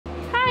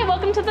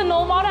welcome to the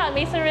Knoll Model at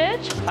Mesa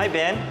Ridge. Hi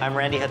Ben, I'm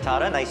Randy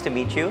Hatada. Nice to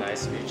meet you.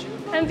 Nice to meet you.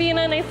 I'm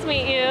Vina. Nice to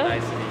meet you.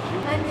 Nice to meet you.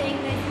 I'm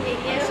Ming. Nice to meet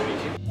you. Nice to meet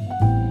you.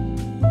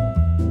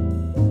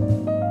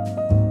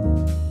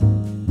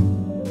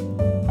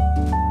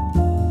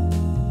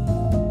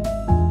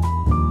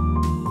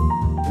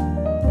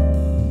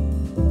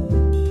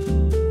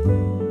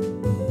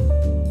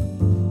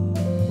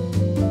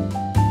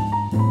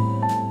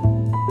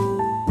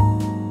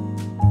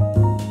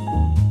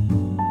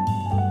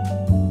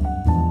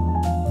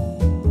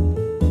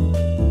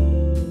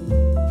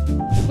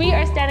 We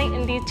are standing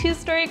in the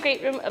two-story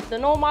great room of the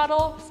Knoll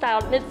Model,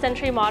 styled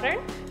mid-century modern.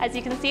 As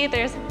you can see,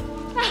 there's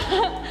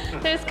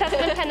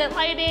custom pendant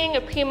lighting,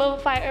 a primo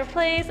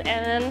fireplace,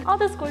 and all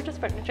this gorgeous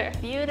furniture.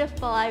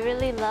 Beautiful. I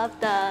really love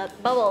the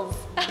bubbles.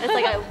 It's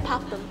like I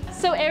pop them.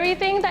 So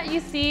everything that you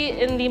see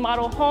in the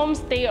model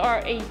homes, they are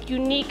a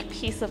unique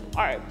piece of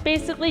art.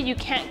 Basically, you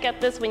can't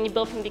get this when you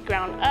build from the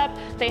ground up.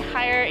 They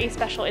hire a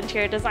special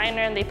interior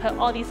designer and they put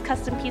all these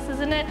custom pieces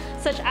in it,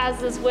 such as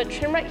this wood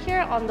trim right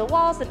here on the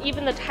walls and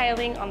even the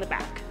tiling on the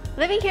back.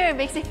 Living here, it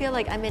makes me feel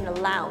like I'm in a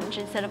lounge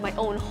instead of my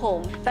own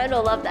home. Ben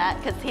will love that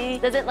because he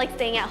doesn't like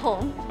staying at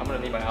home. I'm gonna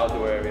need my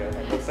outdoor area.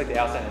 It looks like the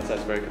outside and inside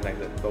is very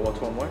connected. But we'll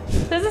tour more.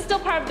 This is still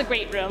part of the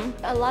great room.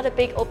 A lot of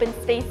big open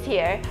space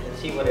here.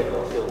 Let's see what it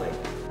will feel like.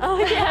 Oh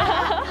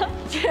yeah,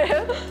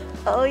 true.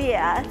 Oh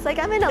yeah, it's like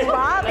I'm in a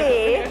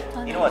lobby.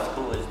 You know what's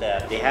cool is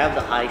that they have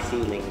the high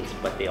ceilings,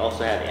 but they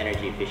also have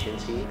energy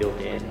efficiency built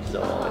in.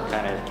 So it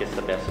kind of gets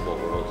the best of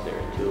both worlds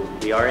there too.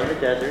 We are in the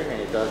desert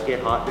and it does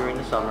get hot during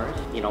the summers.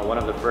 You know, one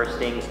of the first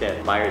things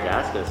that buyers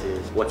ask us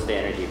is, what's the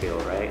energy bill,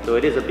 right? So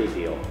it is a big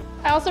deal.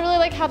 I also really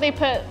like how they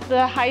put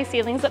the high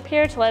ceilings up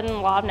here to let in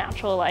a lot of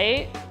natural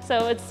light.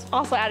 So it's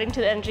also adding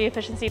to the energy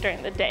efficiency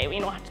during the day when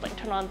you don't have to like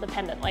turn on the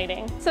pendant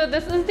lighting. So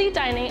this is the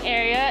dining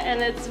area and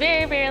it's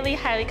very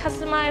highly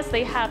customized.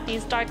 They have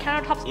these dark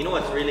countertops. You know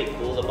what's really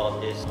cool about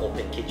this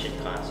open kitchen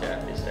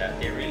concept is that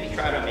they really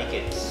try to make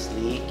it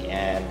sleek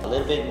and a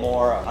little bit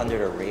more under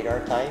the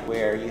radar type,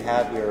 where you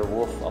have your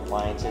Wolf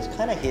appliances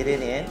kind of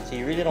hidden in, so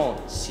you really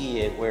don't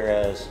see it,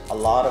 whereas a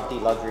lot of the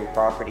luxury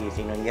properties,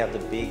 you know, you have the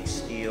big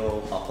steel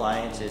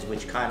appliances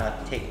which kind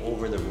of take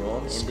over the room.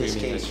 In this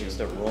case, it's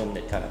the room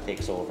that kind of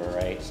takes over,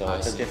 right? So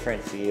it's a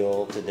different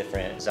feel, it's a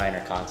different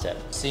designer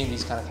concept. Seeing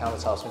these kind of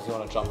countertops makes you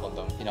want to jump on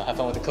them. You know, have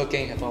fun with the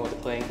cooking, have fun with the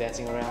playing,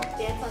 dancing around.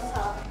 Dance on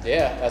top.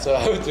 Yeah, that's what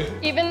I would do.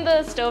 Even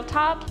the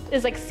stovetop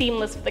is like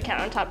seamless with the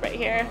countertop right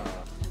here.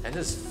 And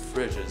this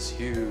fridge is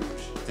huge.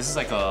 This is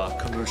like a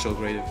commercial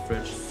graded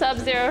fridge.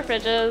 Sub-zero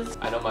fridges.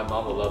 I know my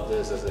mom will love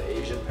this as an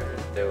Asian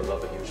parent. They would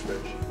love a huge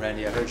fridge.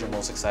 Randy, I heard you're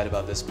most excited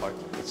about this part.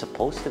 It's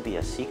supposed to be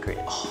a secret.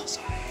 Oh,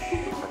 sorry.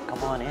 But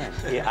come on in.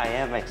 Yeah, I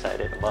am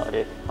excited about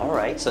it. All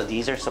right, so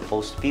these are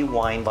supposed to be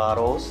wine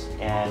bottles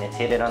and it's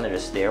hidden under the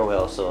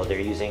stairwell, so they're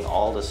using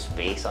all the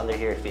space under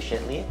here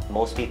efficiently.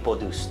 Most people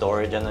do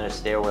storage under the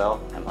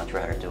stairwell. I'd much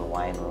rather do a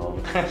wine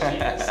room.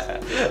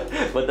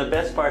 But the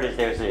best part is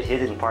there's a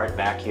hidden part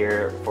back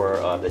here for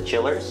the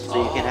chillers.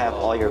 So you can have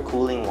all your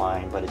cooling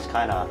wine, but it's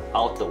kind of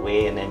out the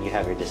way, and then you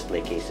have your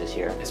display cases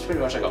here. It's pretty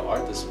much like an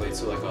art display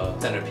too, like a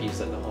centerpiece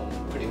at the home,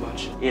 pretty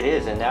much. It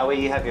is, and that way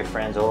you have your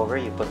friends over,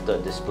 you put the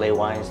display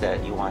wines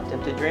that you want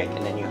them to drink,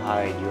 and then you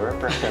hide your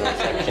personal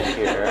section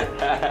here.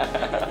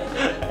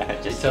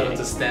 Just tell them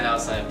to stand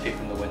outside and peek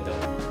from the window.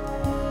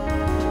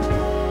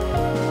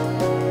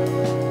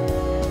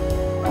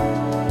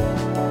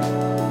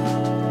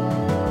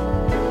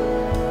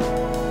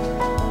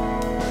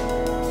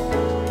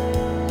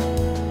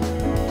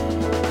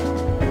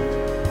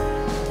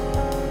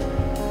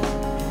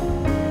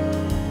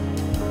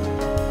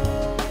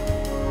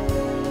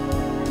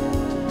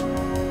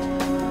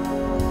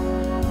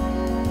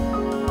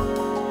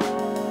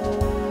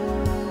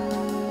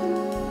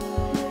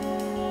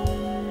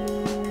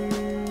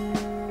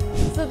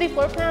 So the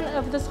floor plan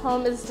of this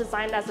home is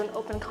designed as an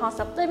open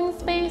concept living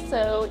space,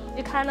 so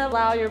you kind of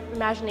allow your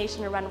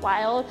imagination to run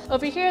wild.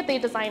 Over here, they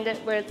designed it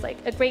where it's like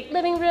a great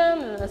living room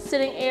and a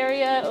sitting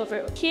area.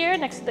 Over here,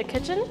 next to the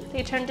kitchen,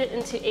 they turned it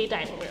into a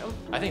dining room.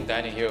 I think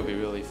dining here would be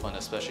really fun,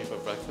 especially for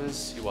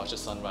breakfast. You watch the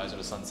sunrise or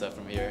the sunset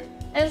from here.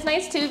 And it's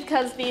nice too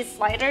because these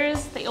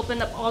sliders, they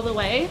open up all the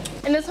way.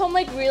 And this home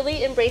like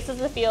really embraces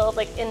the feel of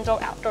like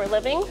indoor-outdoor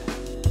living.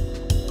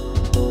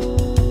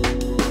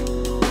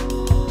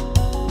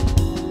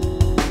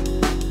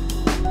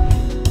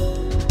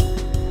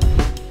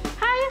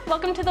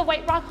 Welcome to the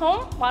White Rock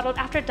home, modeled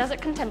after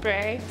Desert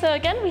Contemporary. So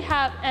again, we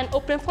have an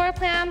open floor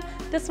plan.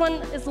 This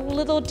one is a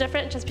little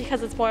different just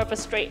because it's more of a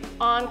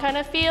straight-on kind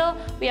of feel.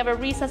 We have a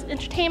recessed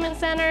entertainment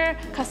center,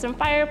 custom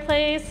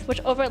fireplace,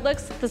 which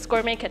overlooks this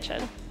gourmet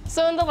kitchen.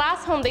 So in the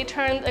last home, they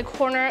turned a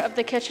corner of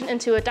the kitchen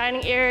into a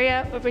dining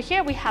area. Over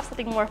here, we have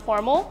something more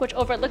formal, which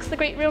overlooks the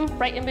great room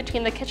right in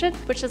between the kitchen,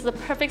 which is the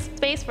perfect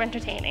space for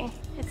entertaining.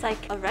 It's like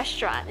a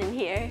restaurant in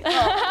here.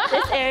 Oh,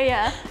 this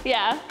area.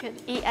 Yeah. You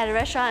could eat at a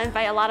restaurant,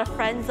 invite a lot of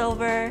friends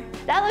over.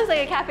 That looks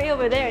like a cafe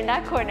over there in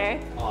that corner.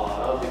 Oh,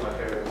 that would be my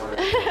favorite corner.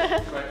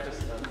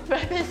 Breakfast.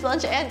 breakfast,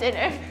 lunch, and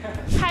dinner.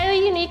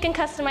 Highly unique and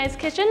customized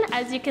kitchen.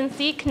 As you can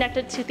see,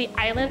 connected to the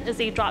island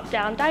is a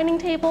drop-down dining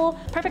table,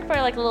 perfect for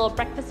like a little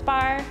breakfast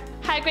bar.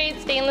 High-grade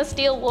stainless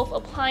steel Wolf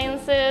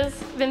appliances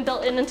been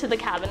built into the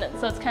cabinet,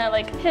 so it's kind of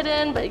like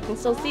hidden, but you can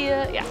still see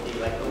it. Yeah. Do you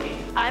like cooking?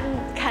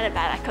 I'm kind of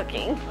bad at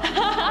cooking, but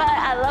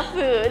I love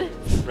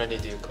food. Randy,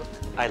 do you cook?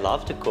 I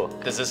love to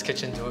cook. Does this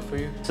kitchen do it for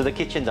you? So the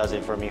kitchen does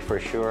it for me for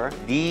sure.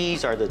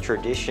 These are the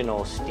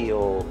traditional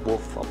steel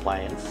Wolf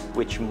appliance,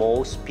 which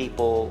most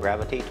people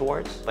gravitate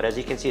towards. But as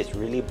you can see, it's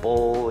really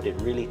bold. It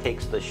really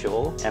takes the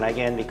show. And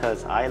again,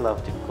 because I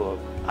love to cook,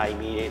 I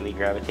immediately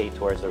gravitate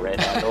towards the red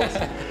handles.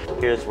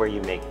 Here's where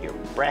you make your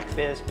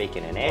breakfast,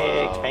 bacon and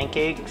eggs,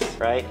 pancakes,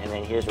 right? And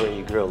then here's where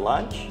you grill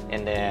lunch.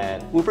 And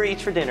then Uber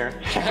Eats for dinner.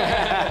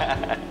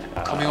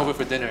 Coming over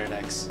for dinner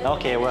next.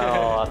 Okay,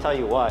 well, I'll tell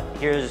you what.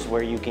 Here's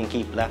where you can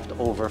keep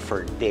leftover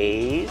for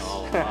days.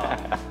 Oh,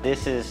 wow.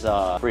 This is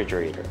a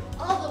refrigerator.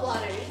 All the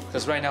waters.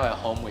 Because right now at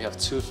home we have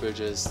 2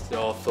 fridges. They're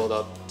all filled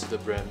up to the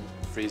brim.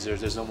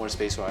 Freezers, there's no more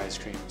space for ice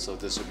cream, so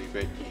this would be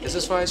great. Is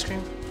this for ice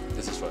cream?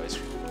 This is for ice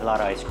cream. A lot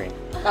of ice cream.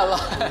 A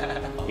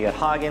lot. You got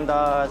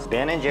Haagen-Dazs,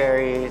 Ben &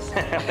 Jerry's.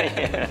 I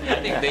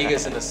think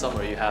Vegas in the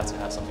summer you have to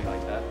have something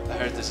like that. I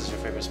heard this is your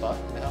favorite spot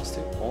in the house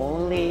too?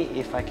 Only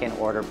if I can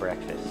order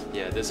breakfast.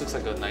 Yeah, this looks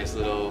like a nice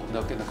little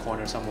nook in the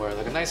corner somewhere,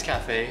 like a nice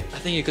cafe. I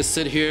think you could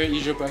sit here,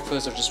 eat your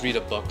breakfast, or just read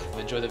a book.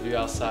 Enjoy the view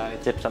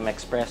outside. Sip some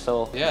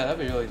espresso. Yeah, that'd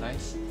be really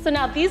nice. So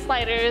now these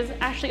sliders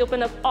actually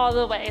open up all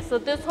the way. So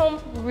this home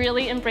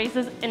really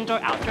embraces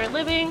indoor-outdoor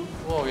living.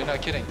 Whoa, you're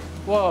not kidding.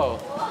 Whoa.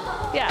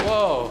 Yeah.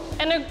 Whoa.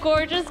 And a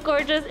gorgeous,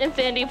 gorgeous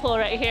infinity pool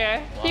right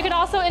here. Wow. You can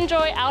also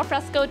enjoy al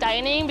fresco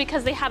dining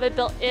because they have a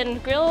built-in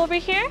grill over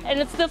here, and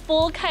it's the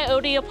full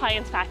Coyote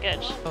appliance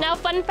package. Now,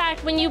 fun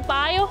fact, when you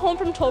buy a home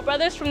from Toll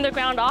Brothers from the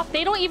ground off,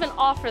 they don't even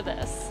offer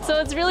this. So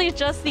it's really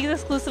just these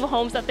exclusive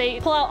homes that they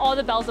pull out all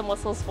the bells and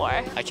whistles for.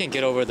 I can't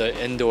get over the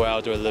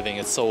indoor-outdoor living.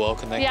 It's so well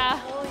connected. Yeah.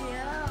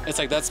 It's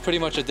like that's pretty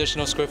much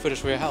additional square footage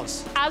for your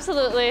house.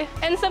 Absolutely.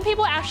 And some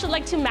people actually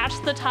like to match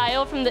the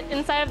tile from the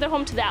inside of their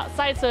home to the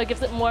outside, so it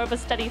gives it more of a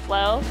steady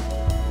flow.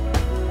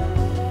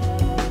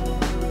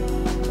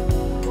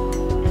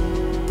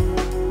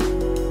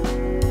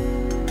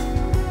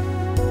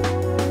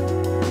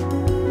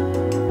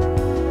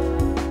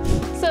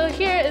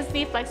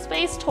 The flex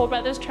space. Toll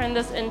Brothers turned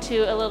this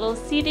into a little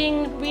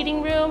seating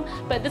reading room,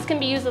 but this can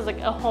be used as like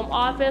a home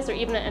office or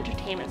even an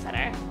entertainment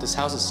center. This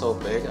house is so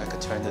big, I could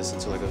turn this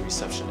into like a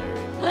reception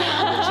area,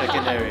 a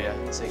check-in area,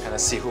 so you kind of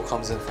see who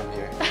comes in from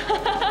here.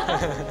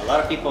 A lot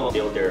of people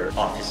build their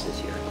offices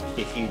here.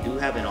 If you do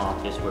have an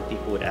office where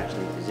people would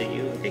actually visit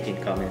you, they can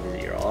come and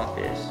visit your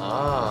office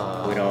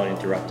without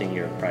interrupting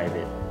your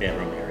private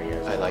bedroom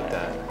areas. I like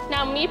that.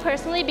 Now, me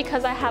personally,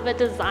 because I have a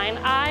design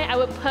eye, I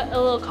would put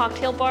a little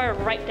cocktail bar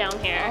right down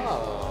here.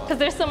 Because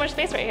there's so much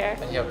space right here.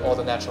 And you have all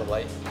the natural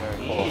light. Very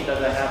cool. He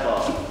doesn't have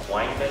a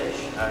wine fetish.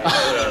 I put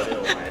a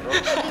little wine.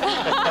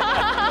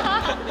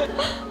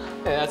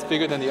 Yeah, that's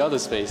bigger than the other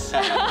space.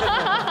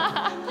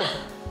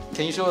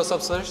 Can you show us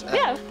upstairs?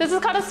 Yeah, this is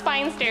called a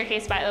spine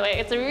staircase, by the way.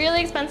 It's a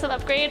really expensive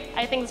upgrade.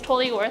 I think it's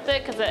totally worth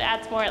it because it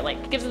adds more,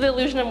 like, gives the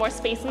illusion of more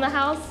space in the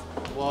house.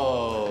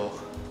 Whoa.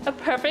 A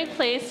perfect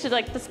place to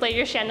like display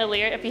your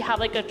chandelier if you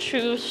have like a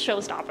true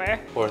showstopper.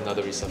 Or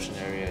another reception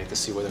area, you can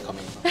see where they're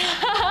coming from.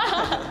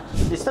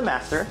 It's the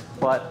master,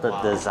 but the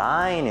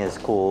design is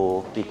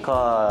cool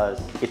because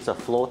it's a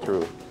flow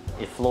through.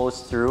 It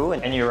flows through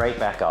and you're right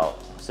back out.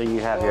 So you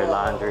have your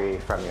laundry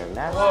from your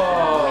master,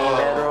 main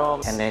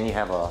bedroom, and then you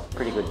have a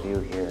pretty good view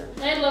here.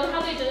 And I love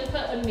how they didn't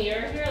put a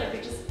mirror here, like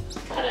they just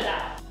cut it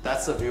out.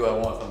 That's the view I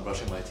want if I'm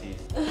brushing my teeth.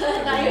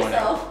 Not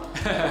yourself.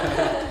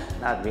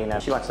 Not Vina,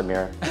 she wants a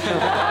mirror.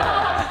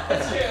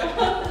 That's true.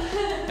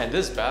 And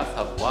this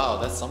bathtub, wow,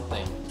 that's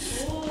something.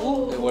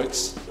 Ooh, it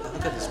works.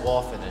 Look at this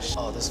wall finish.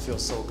 Oh, this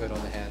feels so good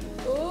on the hand.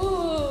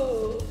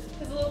 Ooh.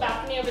 There's a little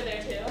balcony over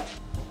there too.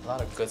 A lot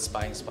of good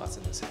spying spots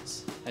in this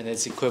house. And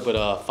it's equipped with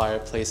a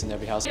fireplace in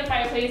every house. A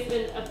fireplace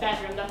in a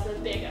bedroom, that's a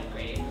big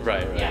upgrade.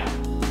 Right. Yeah.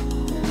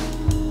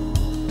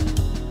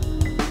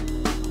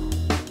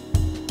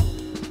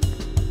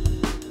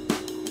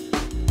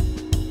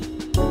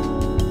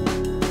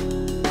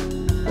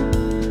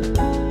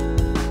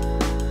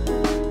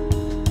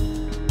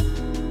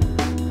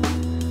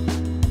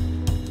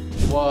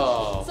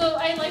 Whoa. So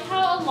I like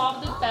how a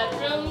lot of the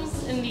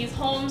bedrooms in these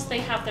homes, they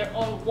have their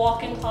own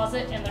walk-in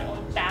closet and their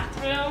own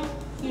bathroom.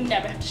 You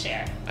never have to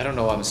share. I don't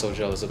know why I'm so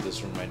jealous of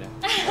this room right now.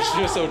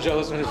 I'm just so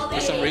jealous for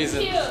some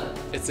reason. Cute.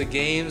 It's the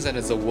games and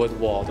it's a wood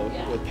wall, the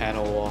Yeah. wood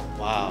panel wall.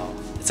 Wow.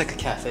 It's like a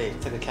cafe.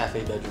 It's like a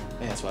cafe bedroom.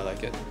 Yeah, that's why I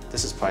like it.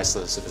 This is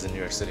priceless if it's in New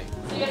York City.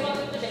 So you guys want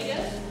to move to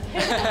Vegas?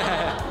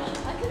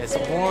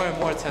 It's more and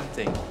more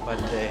tempting by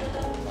the day.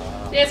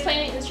 Do you guys play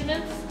any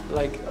instruments?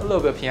 Like a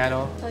little bit of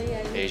piano, Oh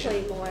yeah, you Asian.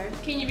 play more.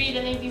 Can you read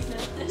any of these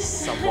notes?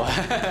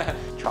 somewhat.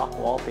 Chalk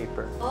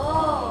wallpaper.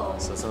 Oh.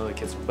 So it's another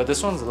kid's room. But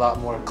this one's a lot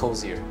more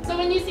cozier. So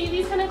when you see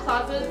these kind of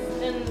closets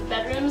in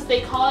bedrooms,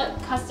 they call it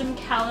custom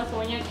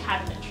California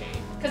cabinetry.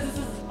 because this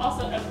is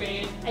also an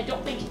upgrade. I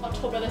don't think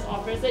Toll Brothers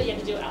offers it. You have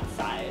to do it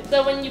outside.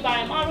 So when you buy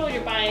a model,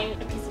 you're buying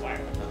a piece of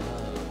art.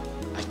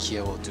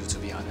 IKEA will do, to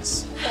be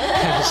honest.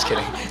 I'm just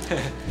kidding.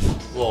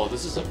 Whoa,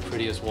 this is the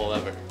prettiest wall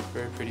ever.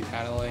 Very pretty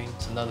paneling.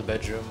 It's another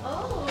bedroom.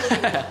 Oh.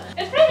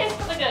 It's pretty nice to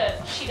put like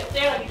a sheet up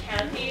there, like a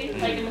canopy,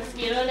 like a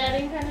mosquito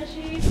netting kind of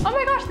sheet. Oh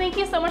my gosh, thank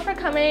you so much for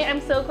coming.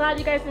 I'm so glad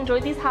you guys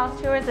enjoyed these house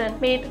tours and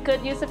made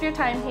good use of your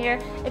time here.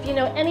 If you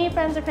know any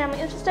friends or family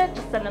interested,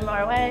 just send them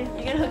our way.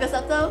 You gonna hook us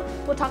up though?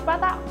 We'll talk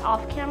about that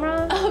off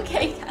camera.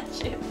 Okay,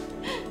 got you.